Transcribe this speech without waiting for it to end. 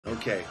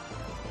Okay.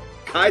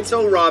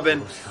 Kaito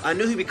Robin. I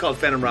knew he'd be called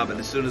Phantom Robin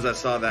as soon as I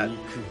saw that.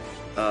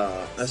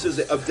 As soon as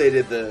they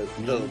updated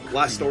the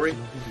last story.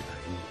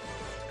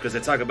 Because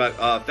they talk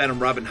about Phantom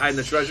Robin hiding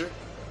the treasure.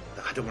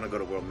 I don't want to go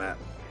to world map.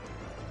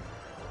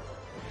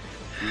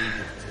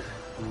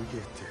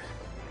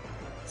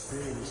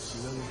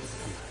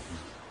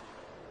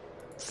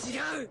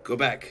 Go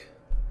back.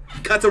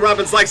 Kaito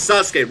Robin's like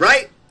Sasuke,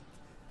 right?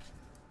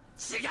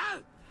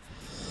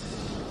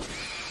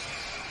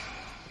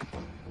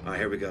 Alright,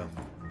 here we go.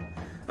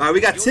 Alright, we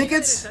got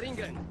tickets.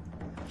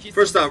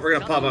 First off, we're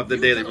gonna pop off the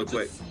daily real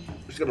quick.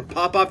 We're just gonna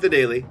pop off the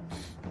daily.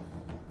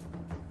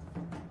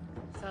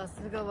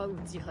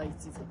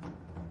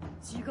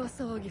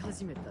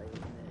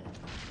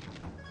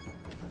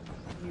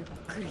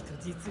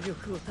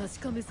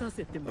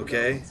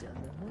 Okay.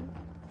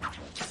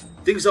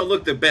 Things don't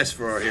look the best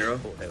for our hero.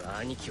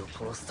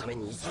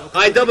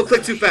 I double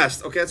click too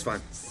fast. Okay, that's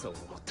fine.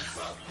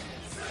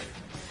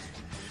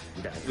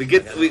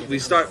 We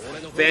start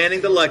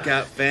fanning the luck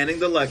out, fanning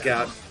the luck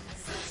out.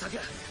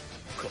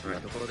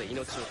 Right.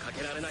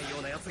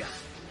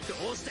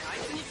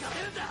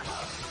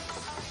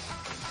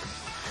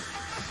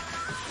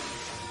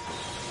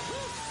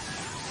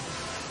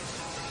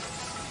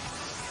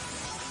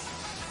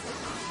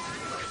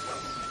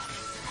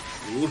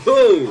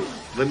 Woohoo!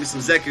 Let me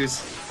some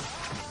Zekus.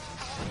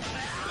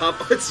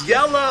 Pop! It's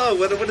yellow.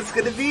 What it's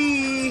gonna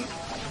be?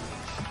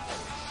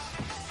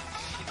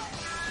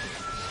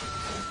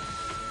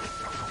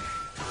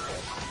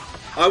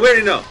 We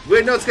already know. We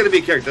already know it's gonna be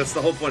a character. That's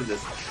the whole point of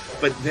this.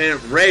 But then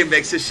Ray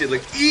makes this shit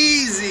look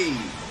easy.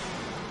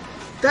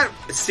 That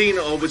scene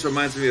always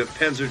reminds me of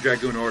Panzer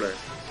Dragoon Order.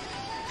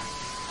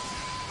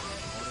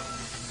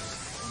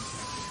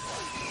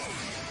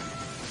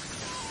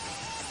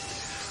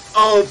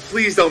 Oh,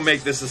 please don't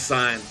make this a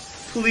sign.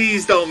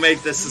 Please don't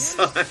make this a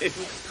sign.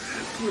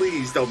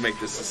 Please don't make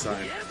this a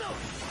sign.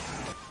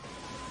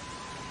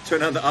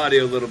 Turn on the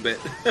audio a little bit.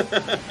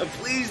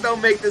 Please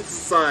don't make this a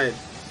sign.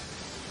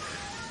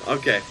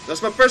 Okay,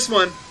 that's my first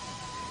one.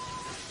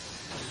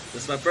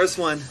 That's my first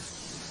one.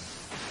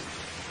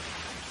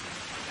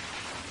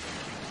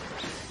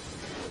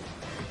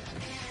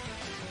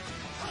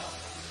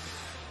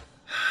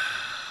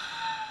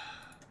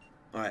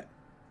 Alright.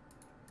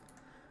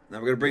 Now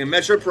we're going to bring in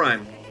Metro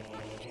Prime.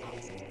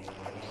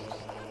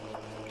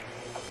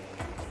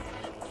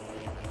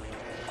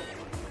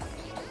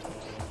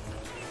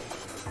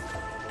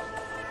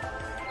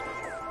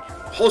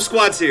 Whole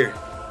squad's here.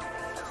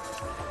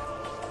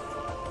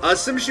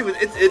 SimShoot,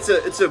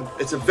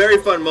 it's a very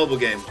fun mobile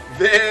game.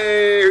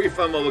 Very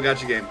fun mobile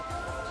gacha game.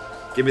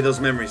 Give me those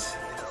memories.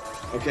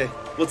 Okay,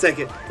 we'll take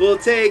it. We'll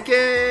take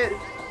it.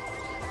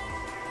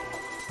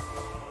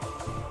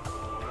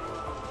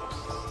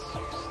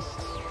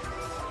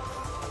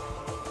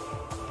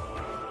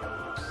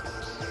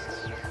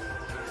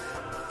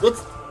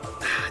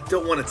 I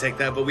don't want to take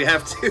that, but we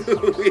have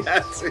to. We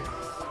have to.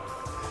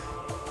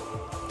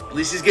 At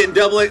least he's getting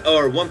double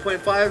or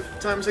 1.5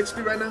 times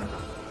XP right now.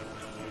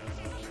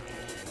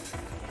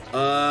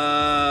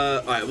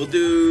 Alright, we'll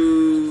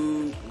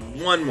do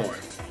one more.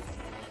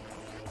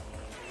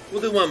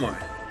 We'll do one more.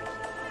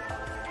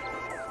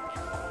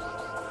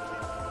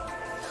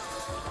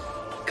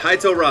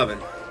 Kaito Robin.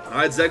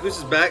 Alright, Zekus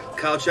is back.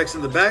 Kyle checks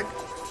in the back.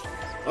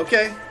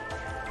 Okay.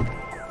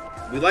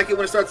 We like it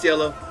when it starts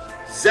yellow.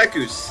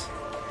 Zekus.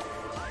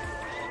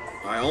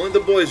 Alright, only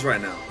the boys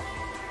right now.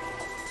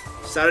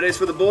 Saturdays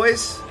for the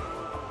boys.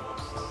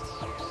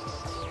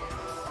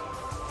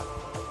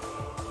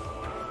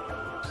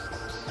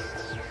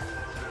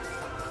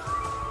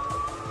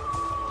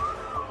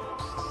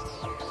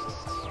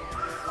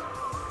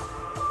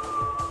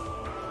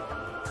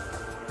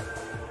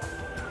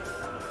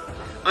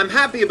 I'm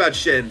happy about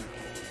Shin,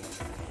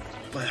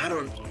 but I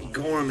don't.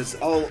 Gorm is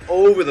all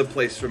over the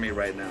place for me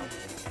right now.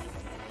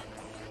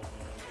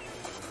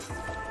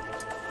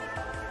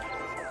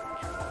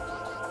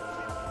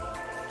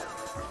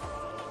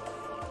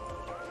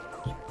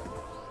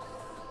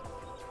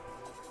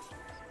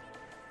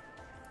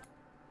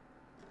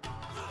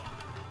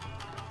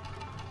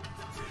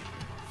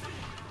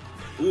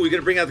 Ooh, we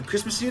gonna bring out the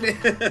Christmas unit?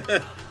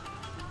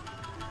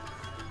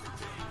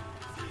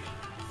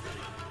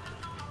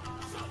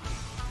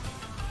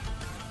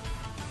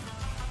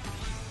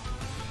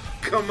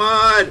 Come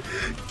on!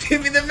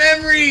 Give me the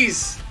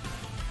memories!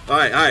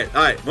 Alright, alright,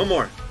 alright. One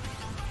more.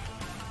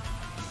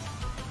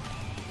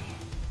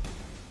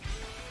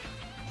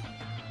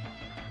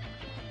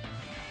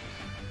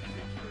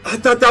 I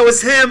thought that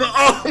was him!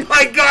 Oh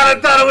my god,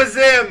 I thought it was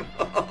him!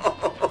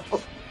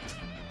 Oh.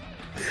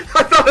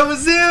 I thought it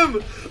was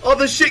him! All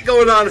the shit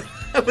going on.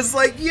 I was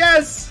like,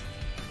 yes!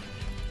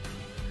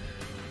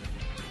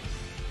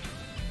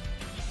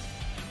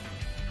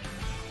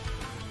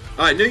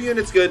 Alright, new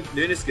unit's good.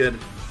 New unit's good.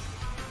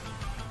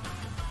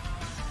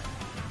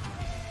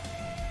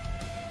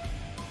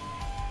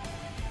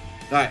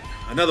 All right,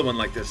 another one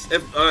like this. All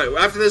right,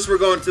 after this, we're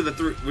going to the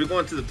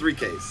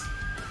 3Ks.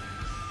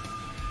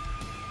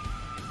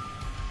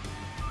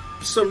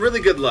 Some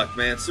really good luck,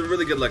 man. Some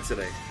really good luck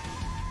today.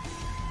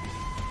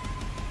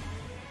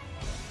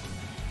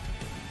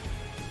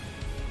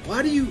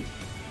 Why do you...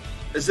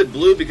 Is it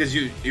blue because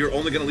you're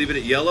only going to leave it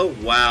at yellow?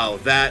 Wow,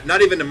 that...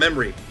 Not even a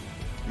memory.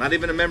 Not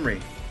even a memory.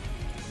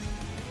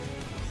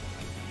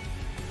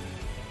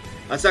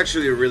 That's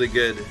actually a really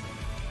good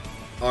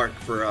arc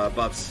for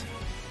buffs.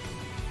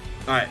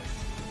 Alright.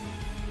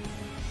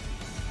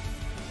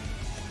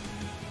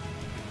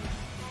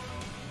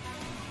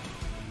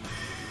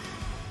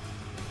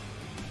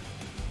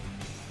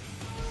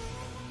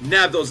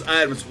 Nab those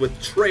items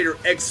with Trader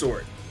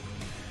Edgelord.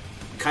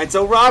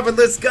 Kaito Robin,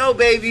 let's go,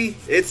 baby.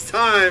 It's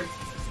time.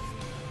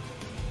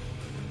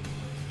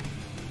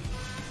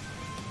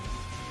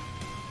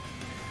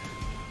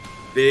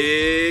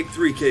 Big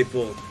 3K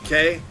pull.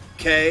 K,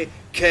 K,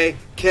 K,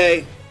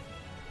 K.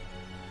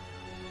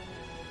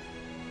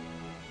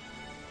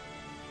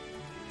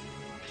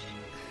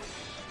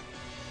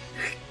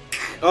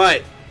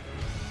 Alright.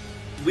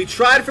 We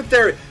tried for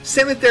Theory.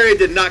 Sailing Theory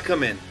did not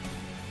come in.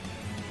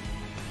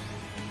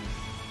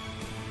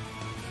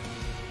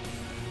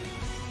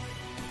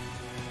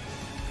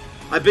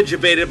 I've been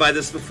debated by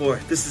this before.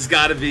 This has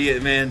got to be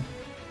it, man.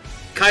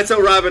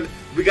 Kaito Robin,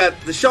 we got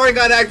the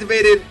Sharingan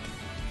activated.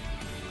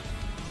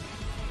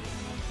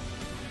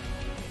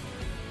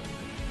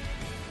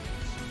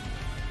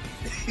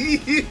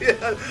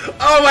 Yeah.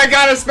 Oh my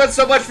god, I spent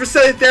so much for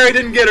Sailing Theory,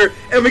 didn't get her.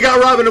 And we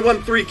got Robin to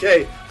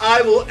 1-3K.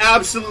 I will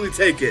absolutely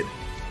take it.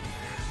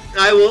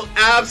 I will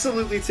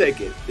absolutely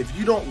take it. If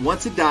you don't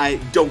want to die,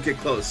 don't get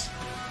close.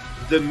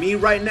 The me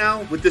right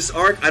now with this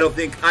arc, I don't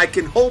think I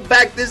can hold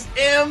back this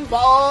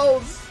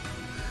impulse.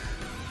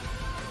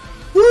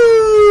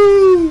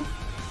 Woo!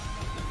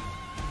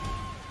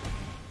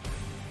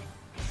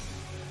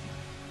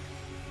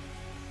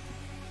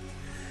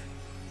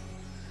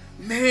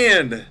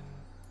 Man.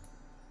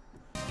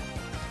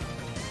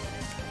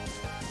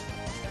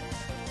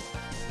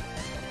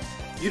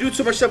 You do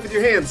too much stuff with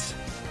your hands.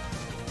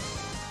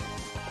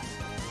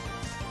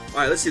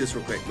 Alright, let's see this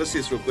real quick. Let's see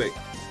this real quick.